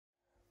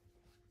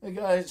Hey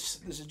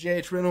guys, this is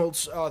J.H.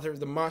 Reynolds, author of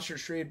the Monster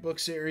Street book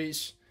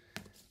series.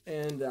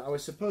 And I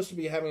was supposed to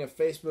be having a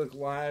Facebook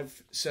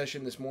Live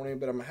session this morning,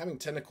 but I'm having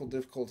technical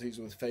difficulties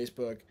with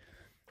Facebook.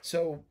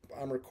 So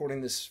I'm recording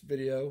this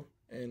video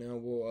and I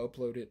will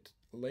upload it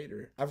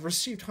later. I've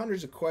received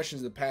hundreds of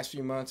questions the past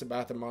few months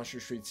about the Monster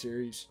Street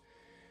series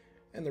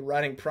and the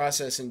writing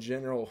process in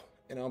general.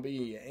 And I'll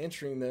be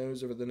answering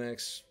those over the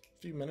next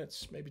few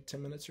minutes, maybe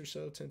 10 minutes or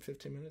so,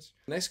 10-15 minutes.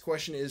 The next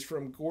question is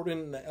from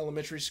Gordon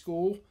Elementary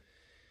School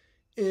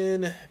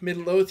in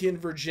Midlothian,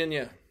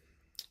 Virginia.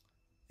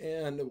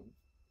 And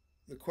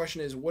the question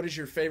is, what is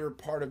your favorite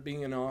part of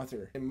being an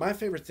author? And my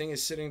favorite thing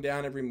is sitting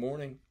down every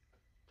morning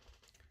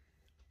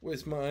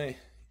with my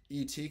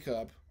ET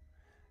cup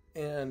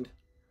and,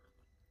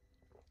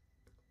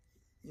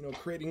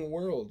 creating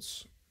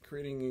worlds,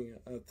 creating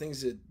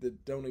things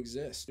that don't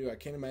exist. I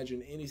can't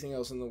imagine anything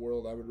else in the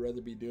world I would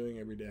rather be doing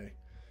every day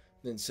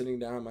than sitting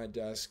down at my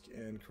desk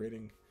and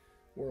creating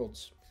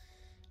worlds.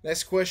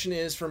 Next question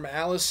is from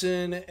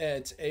Allison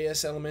at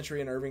AS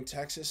Elementary in Irving,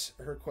 Texas.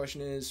 Her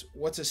question is,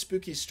 what's a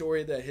spooky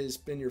story that has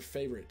been your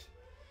favorite?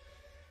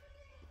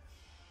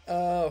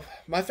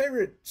 My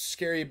favorite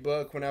scary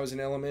book when I was in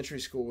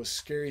elementary school was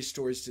Scary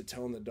Stories to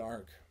Tell in the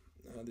Dark.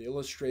 The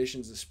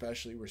illustrations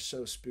especially were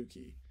so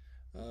spooky.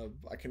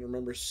 I can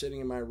remember sitting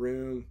in my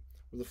room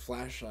with a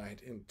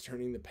flashlight and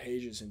turning the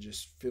pages and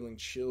just feeling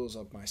chills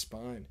up my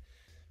spine.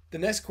 The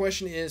next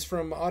question is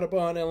from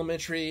Audubon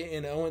Elementary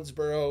in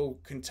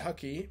Owensboro,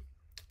 Kentucky,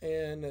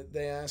 and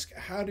they ask,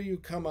 how do you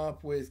come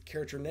up with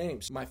character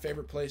names? My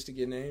favorite place to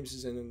get names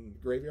is in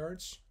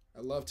graveyards.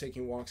 I love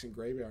taking walks in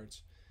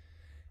graveyards,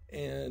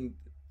 and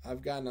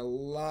I've gotten a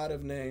lot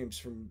of names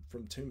from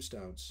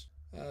tombstones.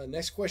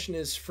 Next question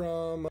is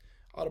from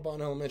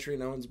Audubon Elementary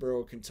in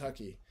Owensboro,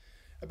 Kentucky,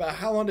 about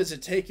how long does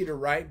it take you to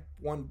write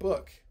one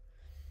book?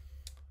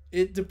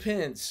 It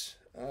depends.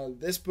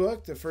 This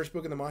book, the first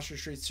book in the Monster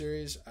Street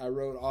series, I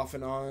wrote off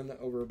and on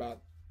over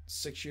about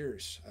 6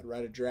 years. I'd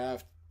write a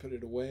draft, put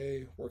it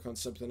away, work on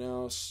something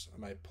else. I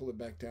might pull it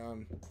back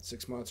down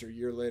 6 months or a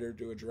year later,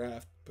 do a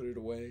draft, put it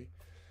away.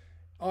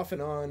 Off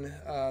and on.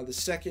 The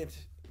second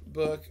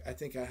book, I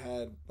think I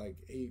had like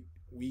 8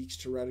 weeks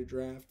to write a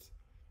draft.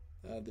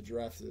 The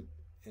draft,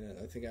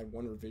 I think I had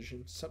 1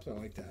 revision,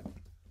 something like that.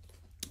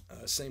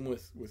 Same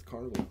with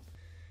Carnival.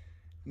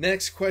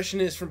 Next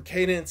question is from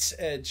Cadence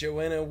at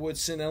Joanna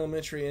Woodson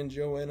Elementary in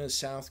Joanna,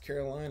 South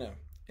Carolina.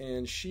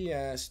 And she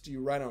asked, do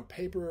you write on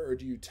paper or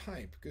do you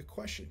type? Good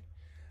question.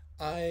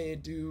 I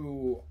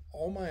do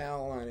all my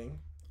outlining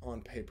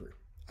on paper.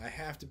 I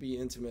have to be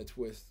intimate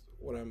with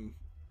when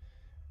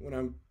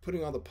I'm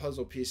putting all the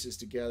puzzle pieces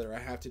together, I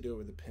have to do it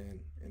with a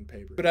pen and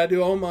paper. But I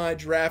do all my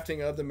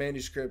drafting of the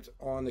manuscript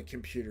on the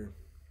computer.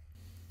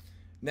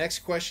 Next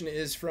question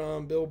is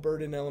from Bill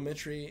Burden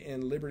Elementary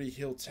in Liberty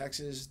Hill,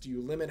 Texas. Do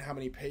you limit how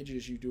many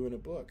pages you do in a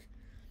book?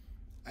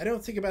 I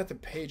don't think about the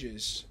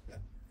pages,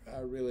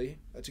 really.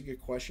 That's a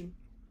good question.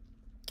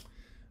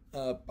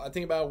 I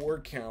think about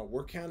word count.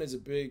 Word count is a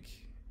big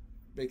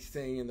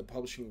thing in the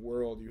publishing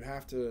world. You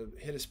have to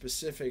hit a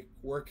specific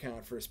word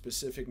count for a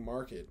specific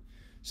market.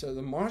 So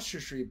the Monster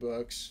Street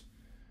books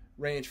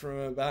range from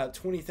about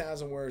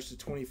 20,000 words to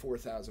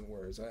 24,000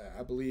 words.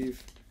 I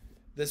believe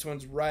this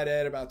one's right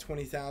at about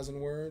 20,000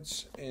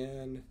 words,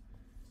 and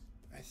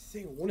I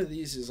think one of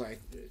these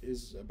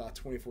is about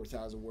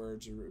 24,000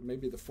 words, or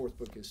maybe the fourth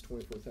book is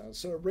 24,000.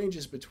 So it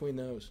ranges between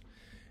those,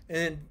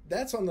 and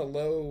that's on the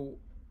low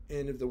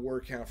end of the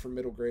word count for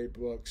middle grade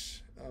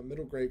books.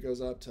 Middle grade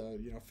goes up to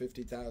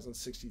 50,000,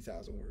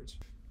 60,000 words.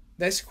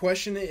 Next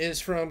question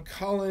is from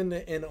Colin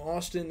and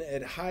Austin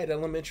at Hyde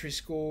Elementary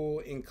School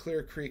in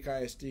Clear Creek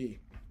ISD.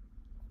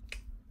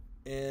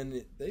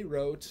 And they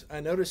wrote,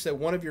 I noticed that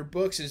one of your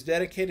books is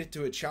dedicated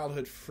to a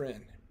childhood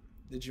friend.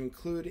 Did you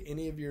include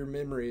any of your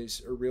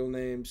memories or real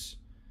names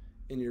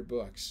in your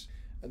books?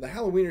 The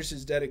Halloweeners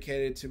is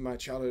dedicated to my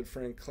childhood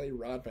friend Clay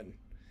Rodman,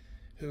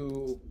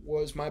 who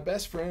was my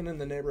best friend in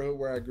the neighborhood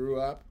where I grew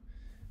up.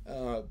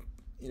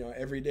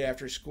 Every day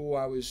after school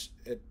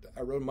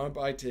I rode my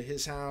bike to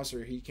his house,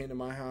 or he came to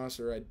my house,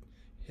 or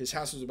his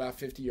house was about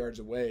 50 yards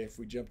away if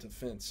we jumped a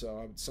fence. So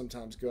I would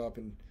sometimes go up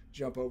and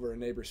jump over a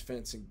neighbor's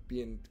fence and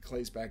be in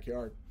Clay's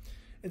backyard.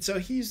 And so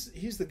he's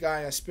the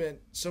guy I spent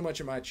so much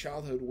of my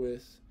childhood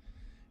with.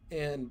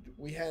 And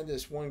we had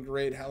this one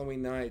great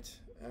Halloween night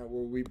where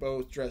we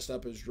both dressed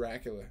up as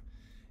Dracula.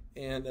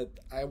 And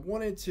I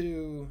wanted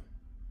to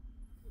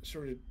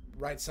sort of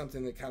write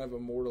something that kind of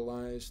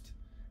immortalized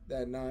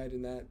that night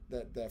and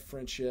that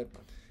friendship.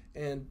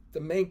 And the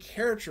main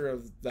character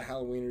of the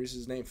Halloweeners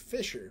is named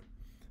Fisher,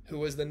 who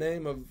was the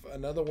name of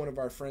another one of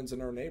our friends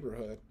in our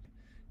neighborhood.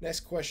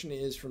 Next question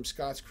is from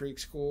Scotts Creek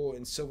School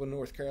in Sylvan,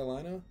 North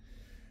Carolina.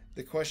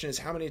 The question is,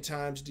 how many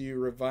times do you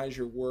revise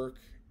your work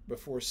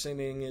before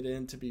sending it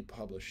in to be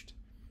published?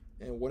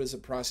 And what does the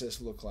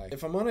process look like?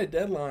 If I'm on a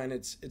deadline,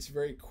 it's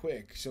very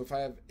quick. So if I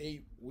have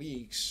 8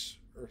 weeks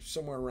or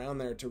somewhere around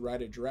there to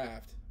write a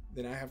draft,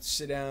 then I have to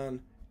sit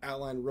down,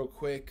 outline real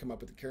quick, come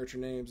up with the character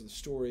names, the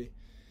story,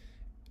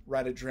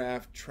 write a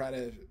draft, try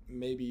to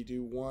maybe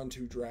do 1,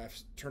 2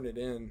 drafts, turn it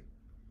in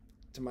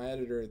to my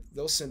editor.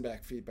 They'll send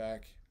back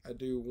feedback. I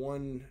do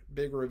one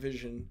big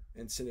revision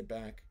and send it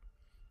back.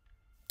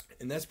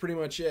 And that's pretty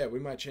much it. We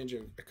might change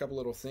a couple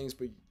little things,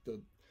 but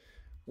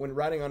when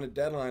writing on a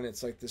deadline,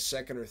 it's like the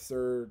second or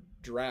third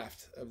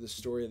draft of the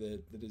story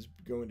that is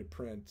going to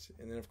print.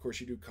 And then, of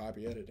course, you do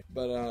copy editing.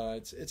 But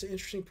it's an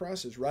interesting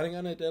process. Writing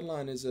on a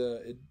deadline is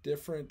a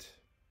different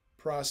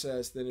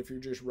process than if you're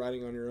just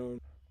writing on your own.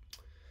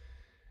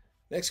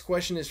 Next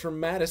question is from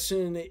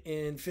Madison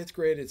in 5th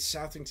grade at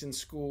Southington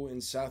School in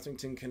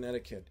Southington,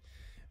 Connecticut.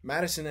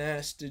 Madison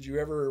asked, did you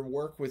ever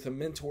work with a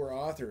mentor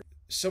author?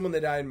 Someone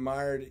that I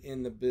admired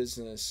in the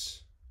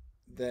business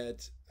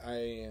that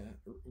I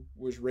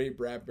was Ray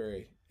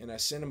Bradbury, and I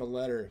sent him a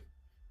letter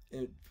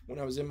when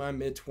I was in my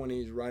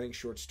mid-20s writing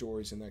short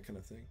stories and that kind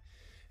of thing.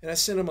 And I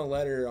sent him a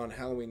letter on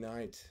Halloween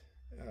night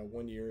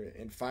one year,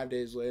 and 5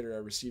 days later I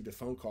received a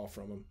phone call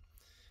from him.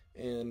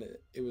 And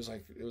it was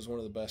one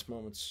of the best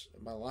moments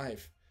of my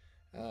life.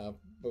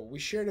 But we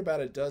shared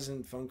about a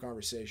dozen phone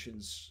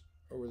conversations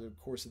over the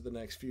course of the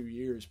next few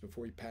years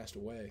before he passed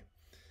away.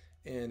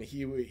 And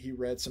he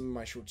read some of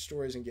my short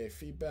stories and gave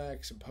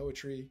feedback, some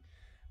poetry.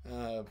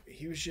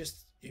 He was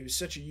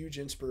such a huge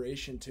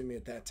inspiration to me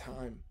at that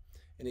time.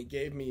 And it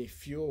gave me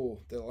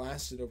fuel that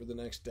lasted over the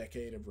next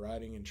decade of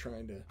writing and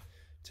trying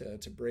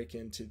to break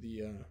into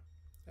the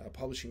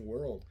publishing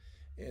world.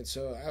 And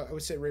so I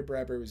would say Ray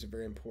Bradbury was a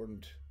very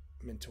important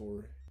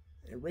mentor.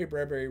 And Ray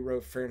Bradbury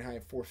wrote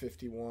Fahrenheit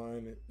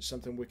 451,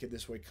 Something Wicked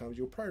This Way Comes.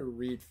 You'll probably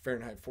read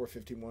Fahrenheit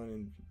 451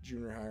 in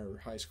junior high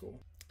or high school.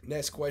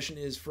 Next question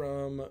is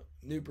from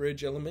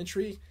Newbridge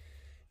Elementary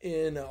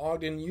in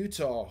Ogden,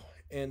 Utah.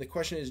 And the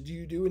question is, do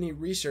you do any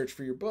research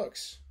for your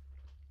books?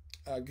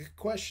 Good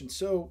question.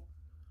 So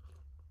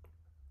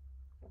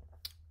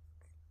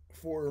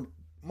for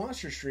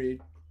Monster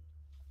Street,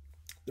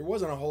 there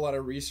wasn't a whole lot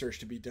of research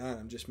to be done.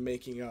 I'm just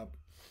making up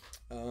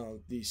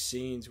these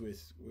scenes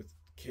with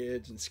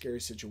kids and scary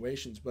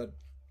situations. But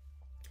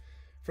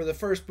for the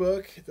first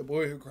book, The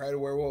Boy Who Cried a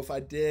Werewolf, I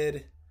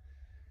did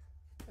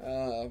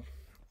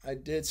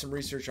some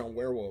research on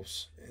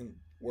werewolves and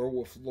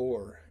werewolf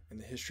lore and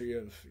the history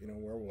of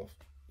werewolf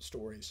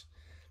stories.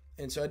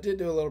 And so I did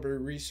do a little bit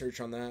of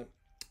research on that.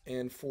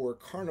 And for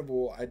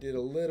Carnival, I did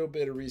a little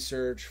bit of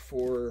research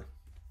for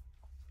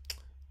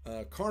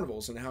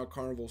carnivals and how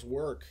carnivals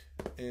work.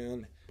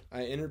 And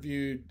I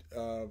interviewed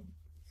a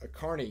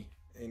carny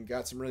and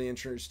got some really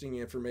interesting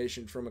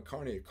information from a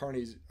carny. A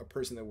carny's a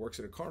person that works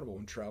at a carnival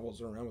and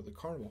travels around with a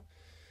carnival.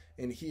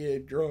 And he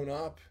had grown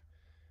up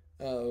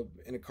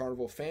in a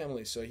carnival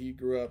family, so he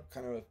grew up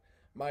kind of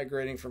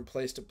migrating from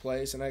place to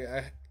place. And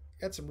I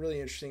got some really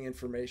interesting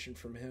information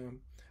from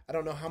him. I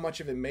don't know how much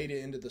of it made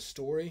it into the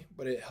story,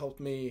 but it helped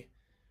me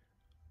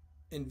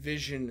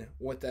envision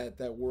what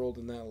that world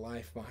and that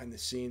life behind the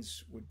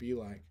scenes would be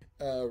like.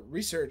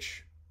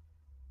 Research,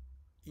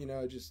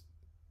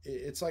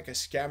 it's like a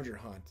scavenger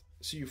hunt.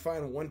 So you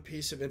find one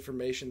piece of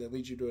information that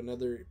leads you to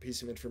another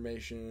piece of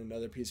information,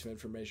 another piece of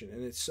information,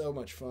 and it's so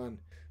much fun.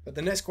 But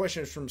the next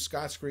question is from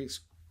Scotts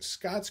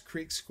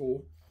Creek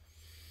School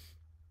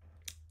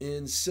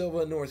in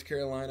Silva, North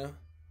Carolina.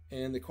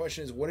 And the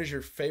question is, what is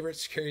your favorite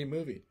scary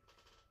movie?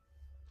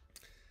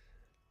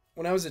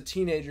 When I was a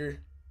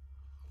teenager,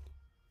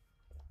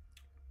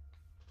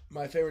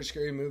 my favorite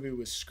scary movie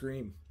was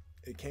Scream.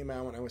 It came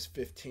out when I was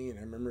 15.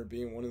 I remember it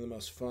being one of the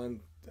most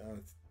fun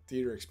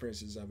theater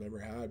experiences I've ever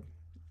had.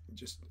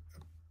 Just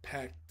a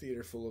packed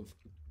theater full of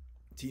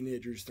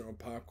teenagers throwing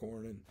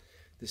popcorn and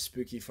this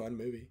spooky fun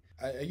movie.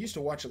 I used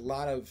to watch a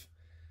lot of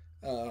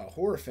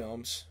horror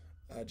films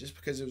just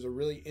because it was a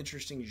really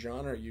interesting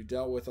genre. You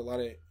dealt with a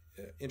lot of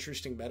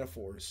interesting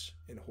metaphors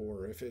in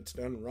horror if it's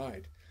done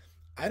right.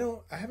 I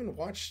haven't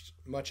watched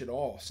much at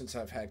all since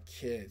I've had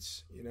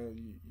kids.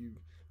 You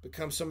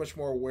become so much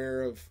more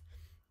aware of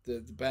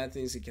the bad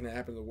things that can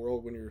happen in the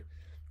world when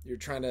you're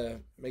trying to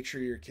make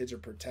sure your kids are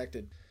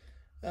protected.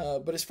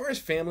 But as far as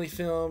family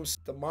films,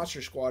 The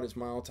Monster Squad is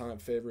my all-time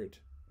favorite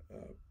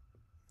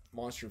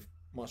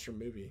monster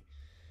movie.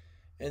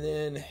 And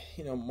then,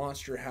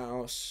 Monster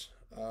House,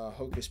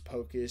 Hocus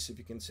Pocus, if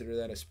you consider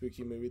that a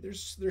spooky movie.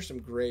 There's some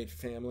great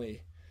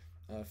family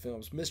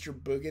films. Mr.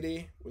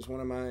 Boogedy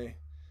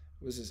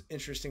was this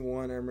interesting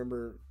one. I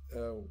remember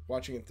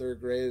watching in 3rd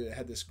grade. It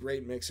had this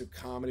great mix of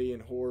comedy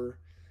and horror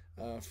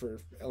for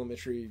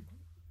elementary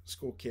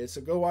school kids.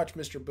 So go watch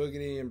Mr.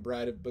 Boogedy and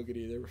Bride of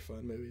Boogedy. They were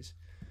fun movies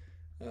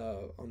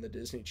on the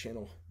Disney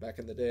Channel back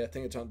in the day. I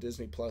think it's on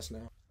Disney Plus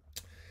now.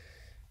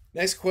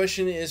 Next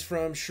question is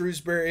from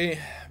Shrewsbury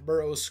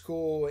Borough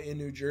School in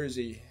New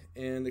Jersey.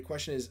 And the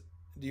question is,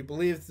 do you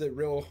believe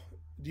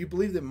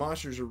that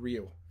monsters are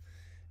real?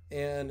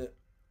 And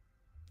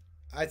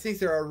I think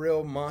there are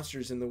real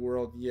monsters in the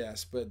world,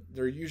 yes, but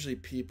they're usually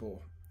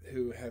people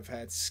who have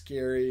had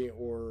scary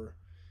or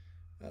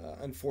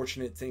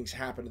unfortunate things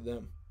happen to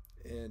them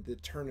and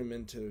that turn them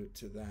into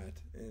that.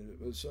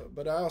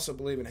 But I also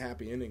believe in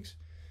happy endings.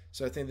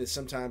 So I think that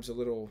sometimes a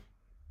little,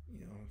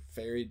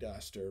 fairy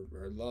dust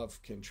or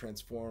love can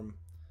transform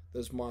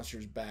those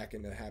monsters back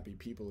into happy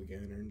people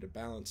again, or into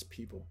balanced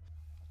people.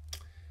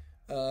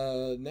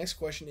 Next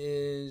question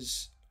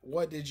is,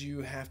 what did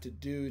you have to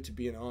do to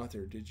be an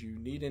author? Did you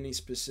need any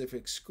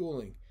specific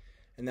schooling?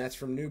 And that's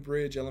from New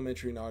Bridge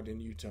Elementary in Ogden,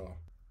 Utah.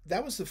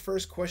 That was the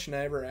first question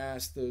I ever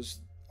asked those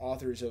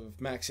authors of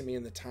Maximian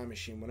and the Time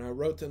Machine. When I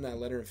wrote them that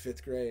letter in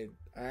 5th grade,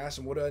 I asked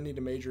them, what do I need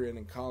to major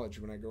in college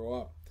when I grow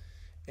up?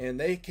 And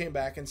they came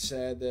back and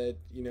said that,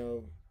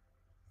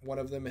 one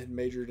of them had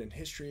majored in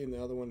history and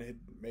the other one had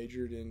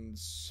majored in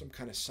some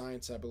kind of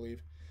science, I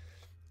believe.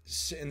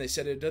 And they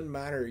said it doesn't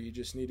matter, you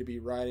just need to be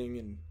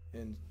writing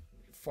and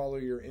follow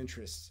your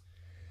interests.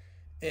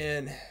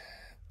 And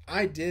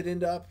I did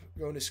end up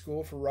going to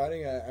school for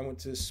writing. I went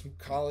to some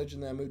college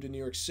and then I moved to New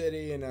York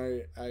City, and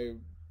I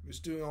was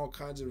doing all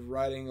kinds of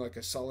writing like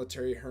a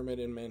solitary hermit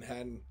in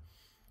Manhattan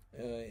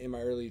in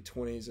my early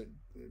 20s,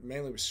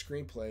 mainly with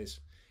screenplays.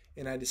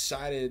 And I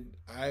decided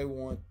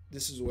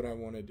this is what I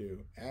want to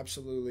do.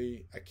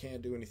 Absolutely, I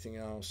can't do anything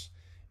else.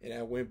 And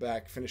I went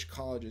back, finished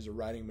college as a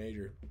writing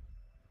major.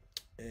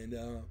 And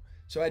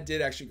so I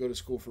did actually go to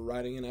school for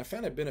writing, and I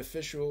found it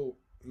beneficial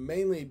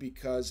mainly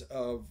because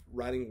of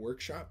writing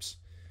workshops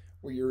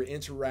where you're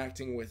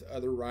interacting with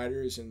other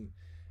writers and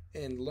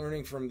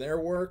learning from their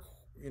work,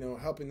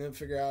 helping them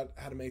figure out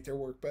how to make their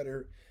work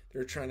better.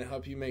 They're trying to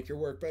help you make your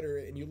work better,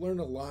 and you learn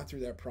a lot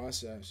through that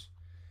process.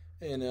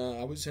 And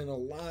I was in a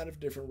lot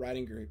of different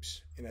writing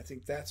groups, and I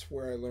think that's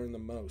where I learned the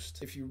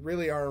most. If you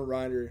really are a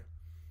writer,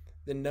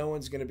 then no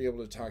one's going to be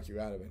able to talk you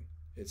out of it.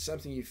 It's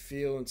something you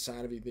feel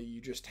inside of you that you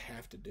just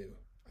have to do.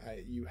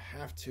 You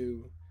have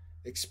to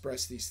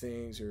express these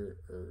things or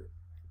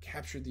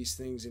capture these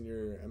things in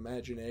your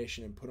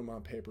imagination and put them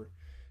on paper.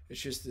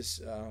 It's just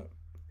this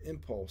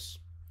impulse.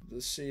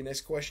 Let's see.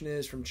 Next question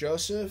is from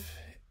Joseph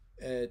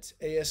at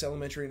AS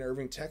Elementary in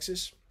Irving,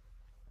 Texas.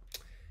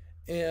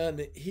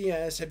 And he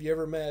asked, have you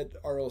ever met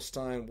R.L.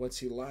 Stine? What's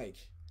he like?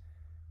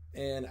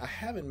 And I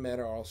haven't met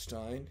R.L.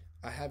 Stine.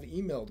 I have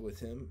emailed with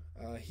him.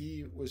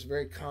 He was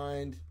very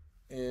kind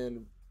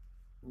and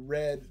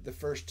read the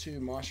first 2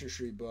 Monster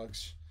Street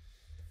books.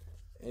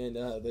 And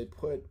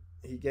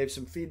he gave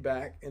some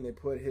feedback, and they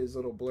put his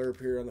little blurb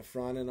here on the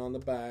front and on the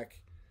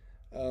back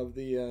of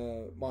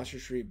the Monster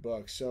Street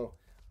book. So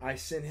I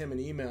sent him an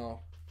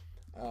email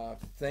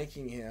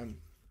thanking him.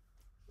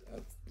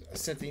 I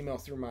sent the email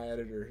through my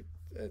editor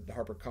at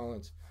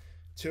HarperCollins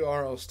to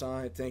R.L.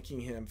 Stine, thanking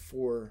him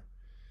for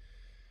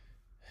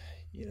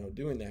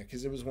doing that,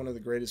 because it was one of the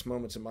greatest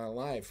moments of my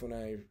life when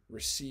I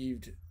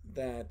received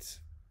that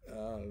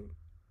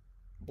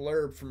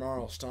blurb from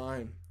R.L.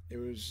 Stine. It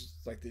was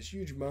like this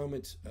huge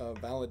moment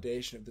of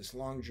validation of this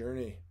long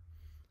journey,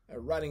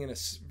 writing in a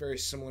very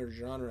similar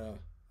genre,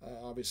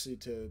 obviously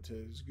to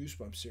his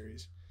Goosebumps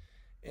series,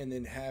 and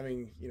then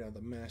having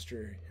the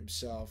master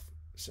himself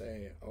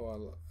say,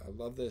 "Oh, I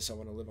love this. I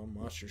want to live on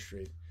Monster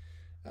Street."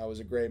 That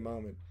was a great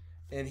moment.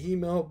 And he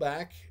emailed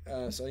back,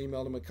 so I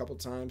emailed him a couple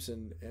times,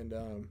 and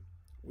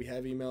we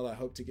have emailed. I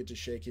hope to get to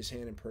shake his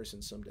hand in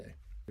person someday.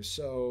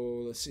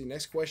 So let's see.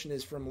 Next question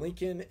is from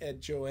Lincoln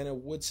at Joanna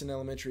Woodson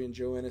Elementary in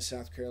Joanna,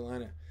 South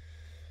Carolina.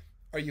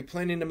 Are you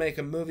planning to make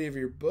a movie of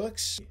your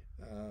books?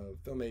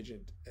 Film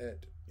agent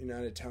at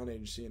United Town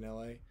Agency in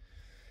LA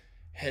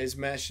has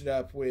matched it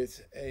up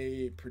with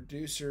a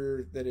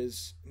producer that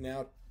is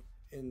now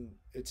in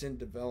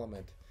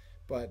development,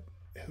 but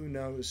who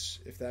knows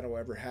if that'll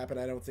ever happen.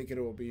 I don't think it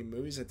will be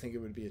movies. I think it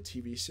would be a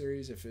TV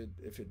series if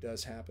it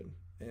does happen.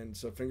 And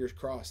so fingers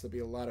crossed. That'll be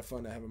a lot of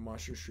fun to have a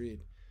Monster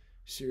Street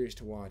series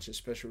to watch,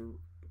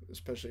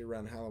 especially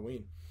around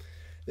Halloween.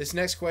 This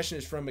next question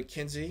is from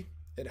Mackenzie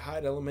at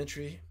Hyde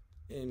Elementary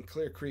in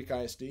Clear Creek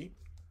ISD.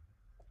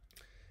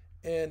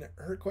 And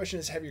her question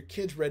is, have your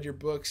kids read your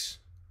books?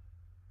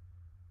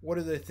 What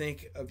do they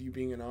think of you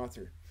being an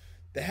author?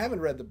 They haven't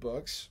read the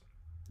books.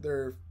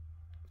 They're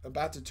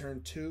about to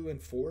turn 2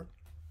 and 4.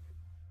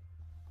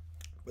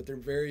 But they're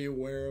very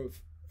aware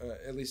of,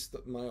 at least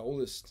my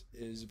oldest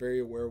is very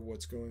aware of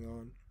what's going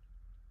on.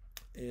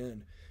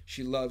 And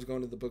she loves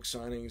going to the book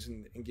signings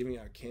and giving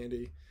out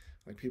candy.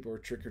 Like people are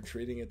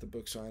trick-or-treating at the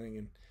book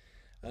signing.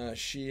 And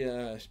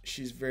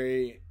she's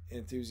very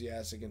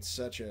enthusiastic and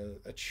such a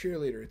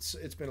cheerleader.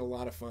 It's been a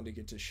lot of fun to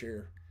get to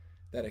share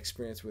that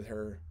experience with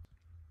her.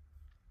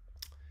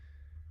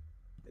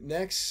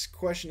 Next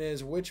question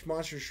is, which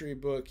Monster Street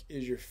book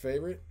is your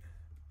favorite?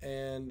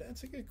 And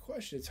that's a good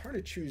question. It's hard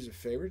to choose a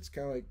favorite. It's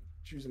kind of like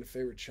choosing a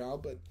favorite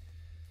child. But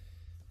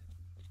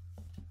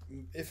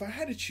if I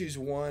had to choose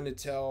one to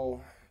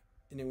tell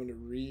anyone to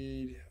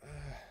read,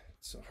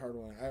 it's a hard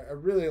one. I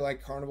really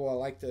like Carnival. I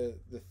like the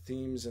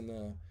themes and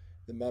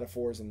the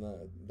metaphors and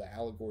the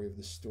allegory of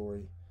the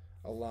story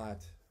a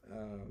lot.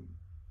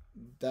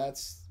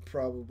 That's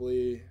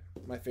probably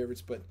my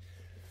favorites. But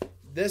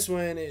this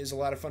one is a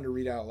lot of fun to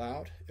read out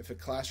loud. If a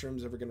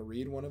classroom's ever going to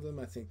read one of them,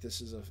 I think this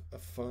is a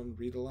fun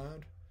read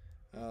aloud.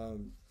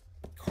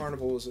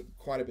 Carnival is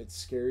quite a bit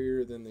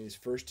scarier than these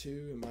first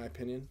 2, in my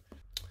opinion.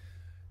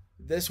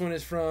 This one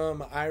is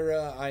from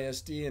Ira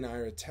ISD in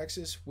Ira,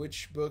 Texas.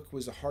 Which book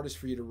was the hardest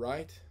for you to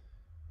write?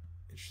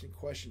 Interesting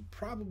question.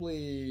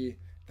 Probably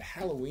The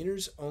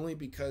Halloweeners, only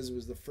because it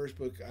was the first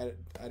book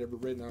I'd ever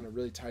written on a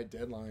really tight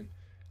deadline.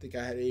 I think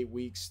I had 8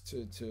 weeks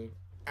to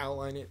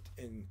outline it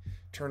and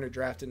turn a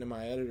draft into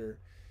my editor.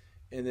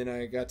 And then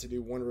I got to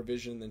do one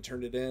revision and then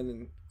turned it in.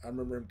 And I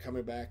remember him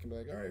coming back and be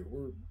like, all right,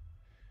 we're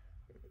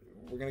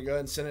going to go ahead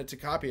and send it to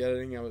copy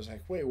editing. I was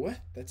like, wait, what?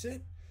 That's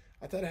it?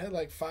 I thought I had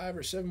like 5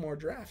 or 7 more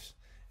drafts.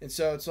 And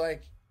so it's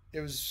like, it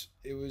was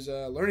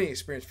a learning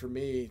experience for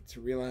me to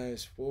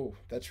realize, whoa,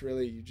 that's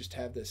really, you just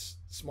have this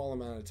small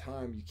amount of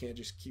time. You can't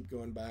just keep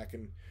going back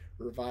and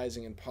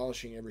revising and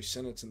polishing every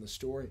sentence in the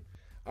story.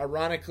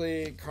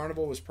 Ironically,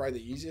 Carnival was probably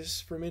the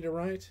easiest for me to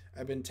write.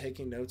 I've been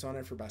taking notes on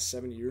it for about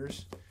 7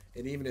 years.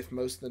 And even if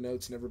most of the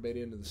notes never made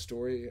it into the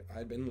story,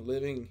 I'd been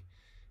living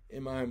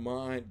in my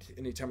mind.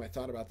 Anytime I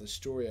thought about the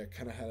story, I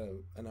kind of had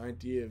an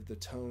idea of the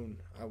tone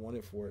I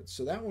wanted for it.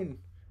 So that one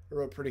I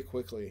wrote pretty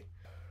quickly.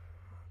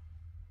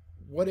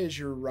 What is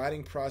your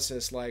writing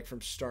process like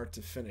from start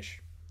to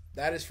finish?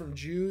 That is from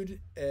Jude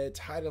at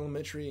Hyde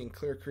Elementary in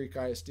Clear Creek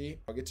ISD.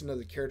 I'll get to know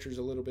the characters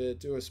a little bit,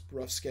 do a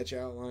rough sketch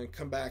outline,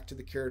 come back to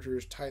the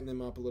characters, tighten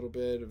them up a little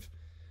bit of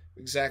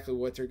exactly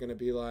what they're going to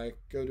be like,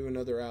 go do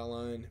another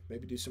outline,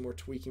 maybe do some more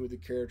tweaking with the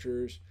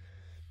characters,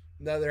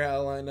 another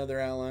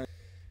outline.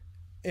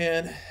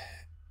 And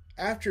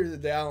after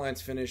the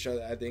outline's finished,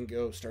 I then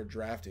go start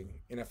drafting.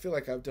 And I feel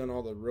like I've done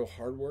all the real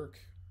hard work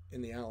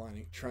in the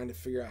outlining, trying to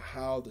figure out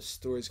how the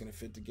story's going to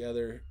fit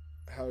together,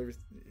 how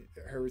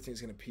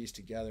everything's going to piece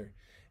together.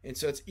 And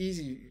so it's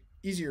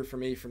easier for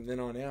me from then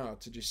on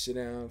out to just sit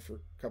down for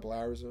a couple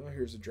hours. Oh,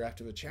 here's a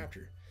draft of a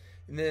chapter.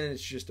 And then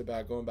it's just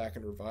about going back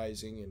and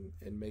revising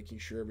and making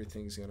sure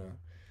everything's going to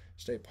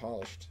stay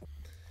polished.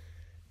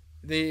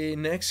 The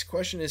next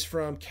question is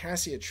from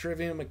Cassie at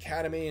Trivium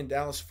Academy in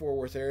Dallas-Fort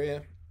Worth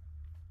area.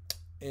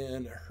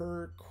 And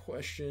her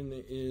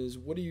question is,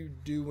 what do you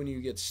do when you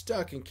get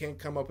stuck and can't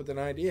come up with an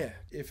idea?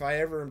 If I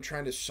ever am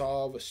trying to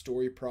solve a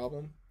story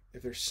problem,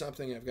 if there's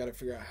something I've got to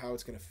figure out how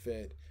it's going to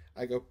fit,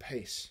 I go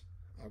pace.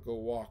 I'll go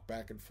walk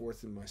back and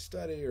forth in my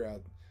study or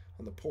out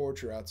on the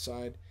porch or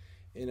outside,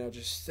 and I'll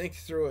just think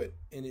through it.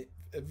 And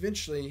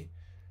eventually,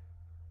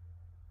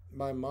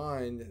 my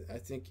mind, I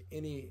think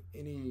any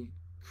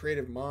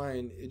creative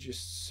mind, it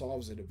just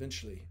solves it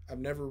eventually. I've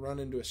never run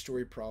into a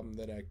story problem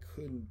that I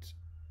couldn't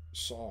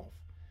solve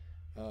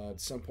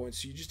at some point.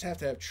 So you just have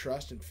to have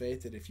trust and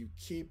faith that if you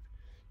keep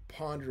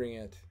pondering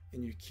it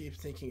and you keep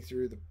thinking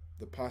through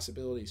the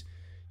possibilities,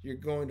 you're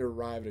going to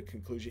arrive at a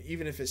conclusion,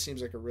 even if it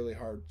seems like a really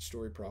hard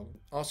story problem.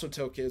 Also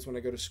tell kids when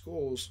I go to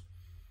schools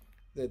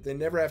that they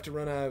never have to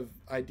run out of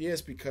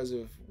ideas because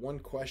of one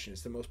question.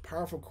 It's the most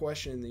powerful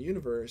question in the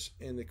universe,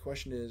 and the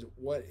question is,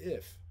 what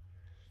if?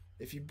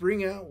 If you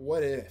bring out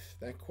what if,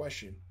 that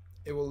question,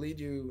 it will lead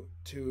you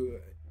to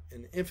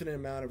an infinite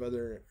amount of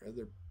other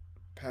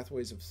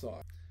pathways of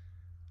thought.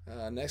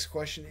 Next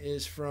question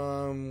is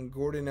from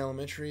Gordon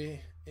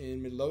Elementary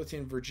in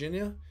Midlothian,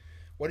 Virginia.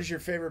 What is your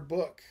favorite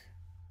book?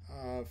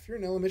 If you're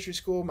in elementary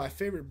school, my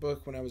favorite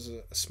book when I was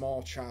a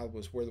small child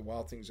was Where the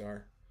Wild Things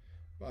Are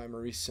by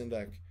Maurice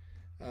Sendak.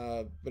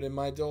 But in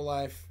my adult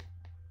life,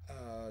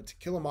 To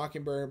Kill a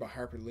Mockingbird by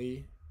Harper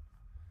Lee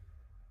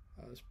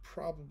was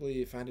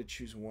probably, if I had to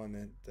choose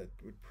one, that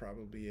would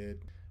probably be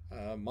it.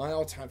 My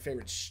all-time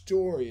favorite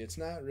story, it's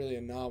not really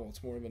a novel,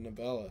 it's more of a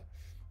novella,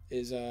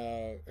 is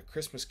A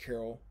Christmas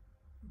Carol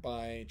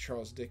by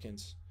Charles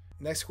Dickens.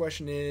 Next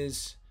question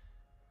is,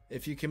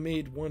 if you can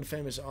meet one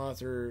famous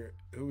author,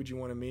 who would you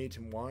want to meet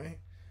and why?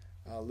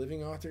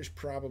 Living authors,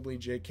 probably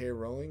J.K.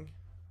 Rowling.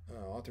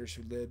 Authors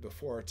who lived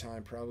before our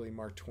time, probably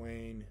Mark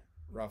Twain,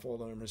 Ralph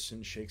Waldo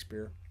Emerson,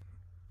 Shakespeare.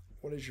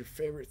 What is your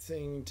favorite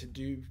thing to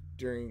do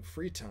during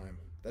free time?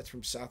 That's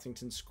from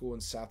Southington School in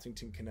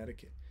Southington,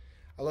 Connecticut.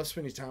 I love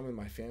spending time with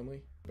my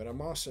family, but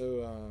I'm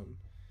also,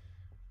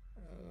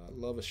 I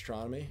love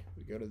astronomy.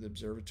 We go to the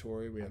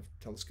observatory. We have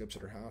telescopes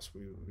at our house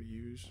we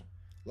use.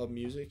 Love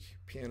music,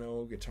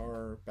 piano,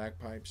 guitar,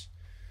 bagpipes.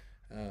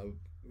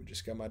 We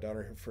just got my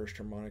daughter her first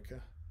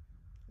harmonica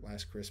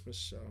last Christmas,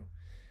 so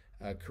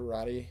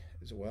karate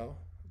as well.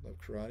 I love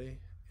karate,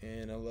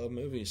 and I love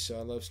movies, so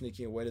I love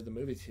sneaking away to the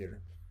movie theater.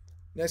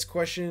 Next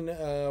question,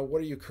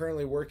 what are you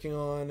currently working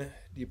on? Do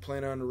you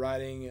plan on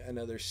writing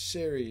another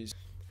series?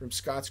 From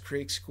Scotts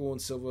Creek School in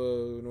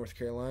Silva, North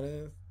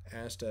Carolina,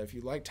 asked, if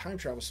you like time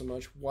travel so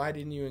much, why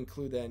didn't you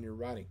include that in your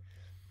writing?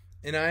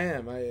 And I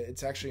am.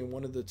 It's actually in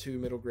one of the 2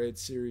 middle grade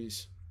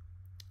series.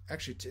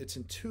 Actually, it's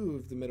in 2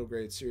 of the middle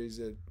grade series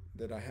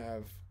that I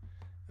have,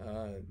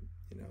 that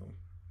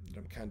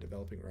I'm kind of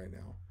developing right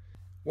now.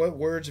 What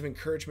words of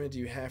encouragement do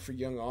you have for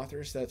young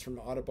authors? That's from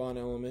Audubon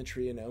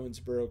Elementary in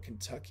Owensboro,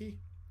 Kentucky.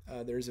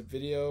 There's a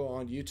video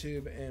on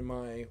YouTube and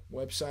my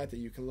website that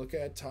you can look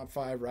at, top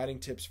 5 writing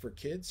tips for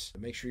kids.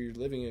 Make sure you're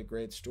living a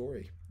great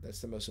story.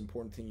 That's the most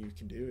important thing you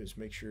can do, is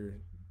make sure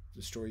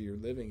the story you're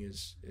living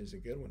is a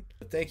good one.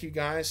 But thank you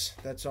guys.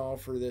 That's all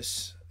for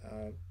this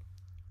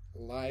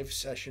live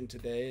session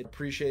today.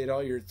 Appreciate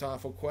all your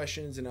thoughtful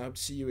questions, and I hope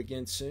to see you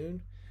again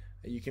soon.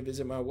 You can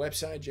visit my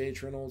website,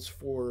 JH Reynolds,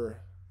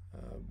 for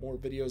more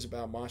videos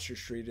about Monster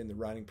Street and the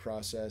writing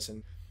process.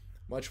 And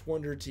much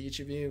wonder to each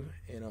of you,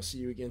 and I'll see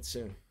you again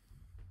soon.